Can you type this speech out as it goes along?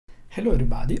Hello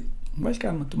everybody,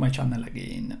 welcome to my channel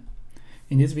again.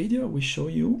 In this video I will show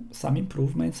you some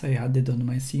improvements I added on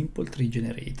my simple tree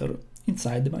generator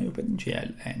inside my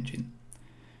OpenGL engine.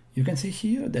 You can see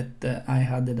here that I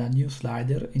added a new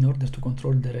slider in order to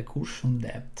control the recursion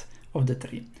depth of the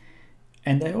tree,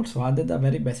 and I also added a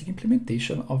very basic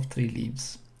implementation of tree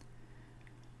leaves.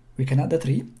 We can add a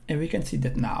tree and we can see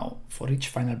that now, for each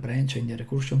final branch in the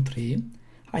recursion tree,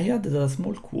 I added a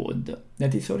small quote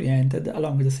that is oriented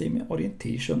along the same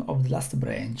orientation of the last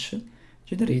branch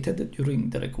generated during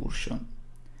the recursion.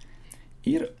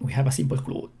 Here we have a simple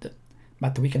quote,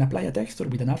 but we can apply a texture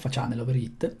with an alpha channel over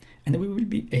it and we will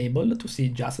be able to see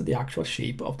just the actual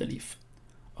shape of the leaf.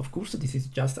 Of course, this is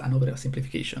just an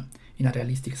oversimplification. In a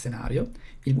realistic scenario,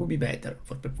 it would be better,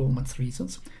 for performance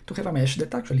reasons, to have a mesh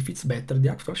that actually fits better the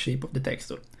actual shape of the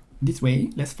texture. This way,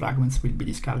 less fragments will be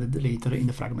discarded later in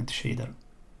the fragment shader.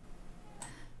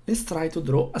 Let's try to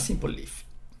draw a simple leaf.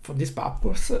 For this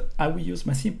purpose, I will use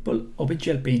my simple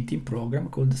OpenGL painting program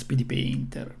called Speedy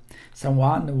Painter.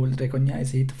 Someone will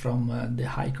recognize it from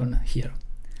the icon here.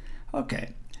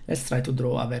 Okay, let's try to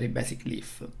draw a very basic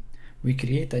leaf. We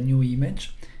create a new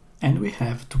image, and we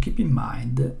have to keep in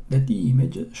mind that the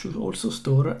image should also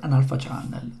store an alpha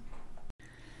channel.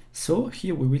 So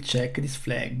here we will check this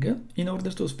flag in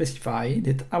order to specify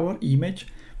that our image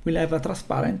will have a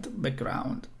transparent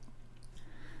background.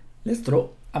 Let's draw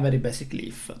a very basic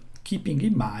leaf, keeping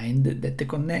in mind that the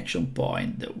connection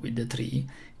point with the tree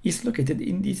is located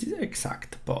in this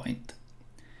exact point.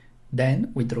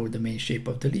 Then we draw the main shape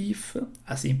of the leaf,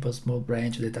 a simple small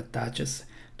branch that attaches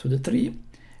to the tree.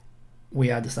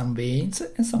 We add some veins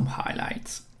and some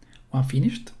highlights. When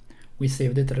finished, we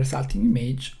save the resulting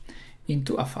image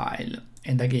into a file.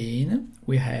 And again,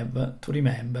 we have to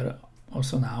remember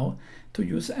also now to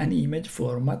use an image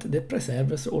format that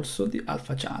preserves also the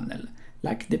alpha channel,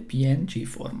 like the PNG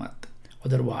format.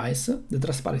 Otherwise, the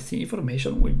transparency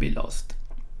information will be lost.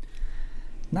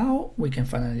 Now we can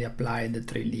finally apply the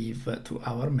tree leaf to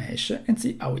our mesh and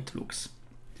see how it looks.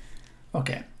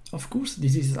 Okay, of course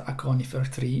this is a conifer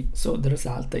tree, so the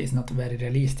result is not very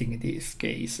realistic in this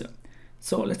case.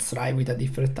 So let's try with a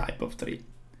different type of tree.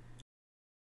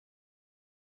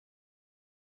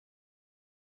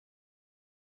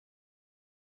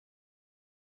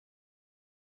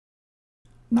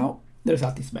 Now the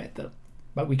result is better,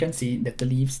 but we can see that the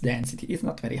leaves density is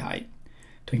not very high.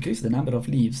 To increase the number of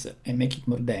leaves and make it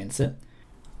more dense,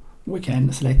 we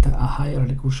can select a higher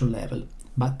recursion level,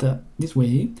 but this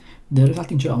way the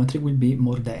resulting geometry will be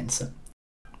more dense.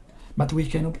 But we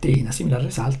can obtain a similar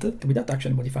result without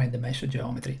actually modifying the mesh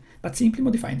geometry, but simply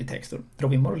modifying the texture,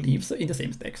 drawing more leaves in the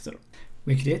same texture.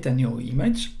 We create a new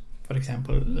image, for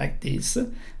example like this,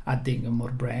 adding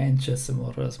more branches,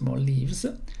 more small leaves,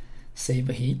 save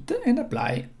it and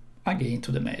apply again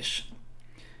to the mesh.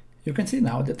 You can see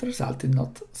now that the result is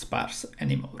not sparse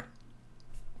anymore.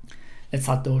 Let's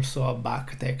add also a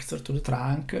back texture to the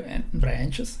trunk and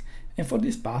branches, and for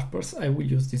this purpose I will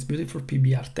use this beautiful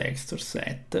PBR texture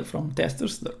set from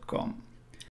texturescom.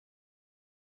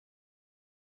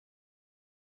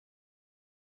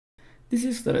 This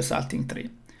is the resulting tree.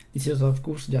 This is of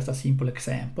course just a simple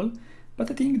example, but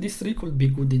I think this tree could be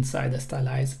good inside a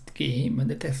stylized game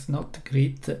that has not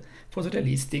great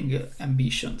photorealistic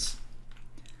ambitions.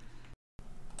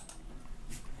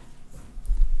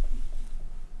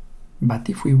 But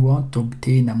if we want to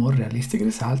obtain a more realistic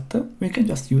result, we can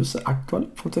just use actual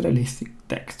photorealistic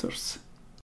textures.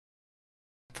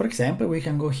 For example, we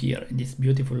can go here in this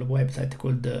beautiful website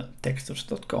called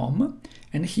texturescom,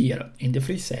 and here in the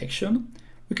free section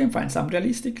we can find some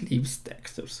realistic leaves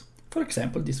textures. For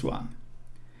example, this one.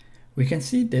 We can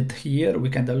see that here we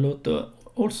can download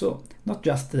also not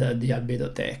just the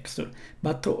albedo texture,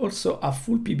 but also a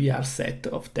full PBR set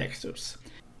of textures.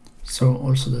 So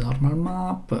also the normal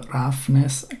map,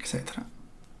 roughness, etc.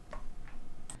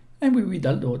 And we will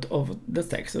download all the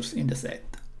textures in the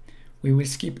set. We will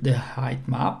skip the height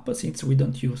map since we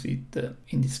don't use it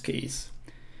in this case.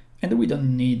 And we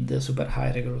don't need the super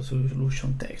high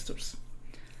resolution textures.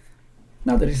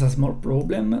 Now there is a small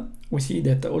problem. We see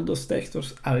that all those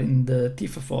textures are in the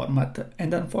TIFF format,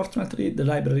 and unfortunately the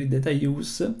library that I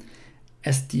use,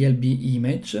 STLB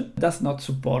image, does not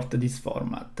support this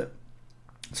format.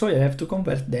 So I have to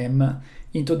convert them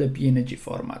into the PNG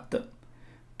format.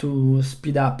 To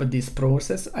speed up this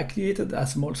process, I created a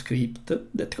small script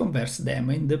that converts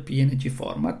them in the PNG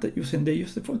format using the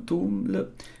useful tool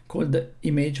called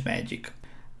ImageMagick.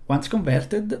 Once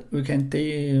converted, we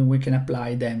can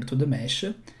apply them to the mesh,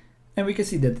 and we can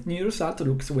see that the new result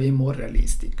looks way more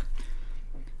realistic.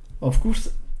 Of course,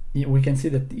 we can see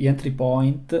that the entry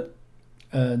point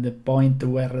the point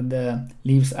where the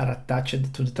leaves are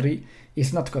attached to the tree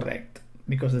is not correct,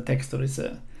 because the texture is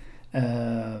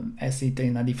has it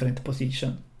in a different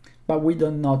position. But we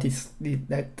don't notice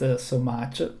that so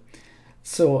much,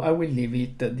 so I will leave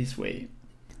it this way.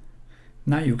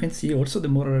 Now you can see also the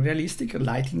more realistic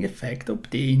lighting effect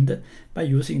obtained by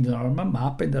using the normal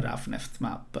map and the roughness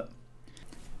map.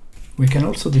 We can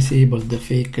also disable the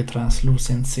fake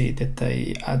translucency that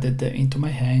I added into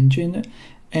my engine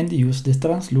and use the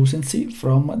translucency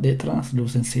from the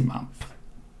translucency map.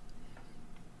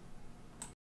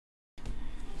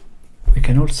 We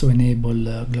can also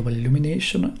enable global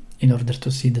illumination in order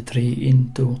to see the tree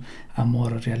into a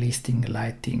more realistic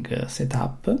lighting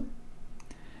setup.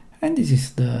 And this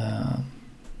is the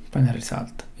final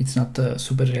result. It's not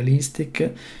super realistic,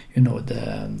 you know,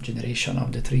 the generation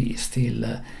of the tree is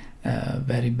still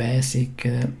very basic,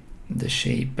 the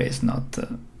shape is not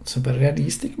super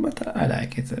realistic, but I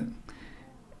like it.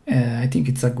 I think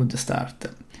it's a good start.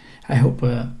 I hope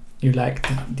you liked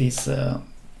this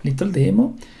little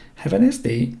demo. Have a nice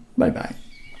day, bye bye.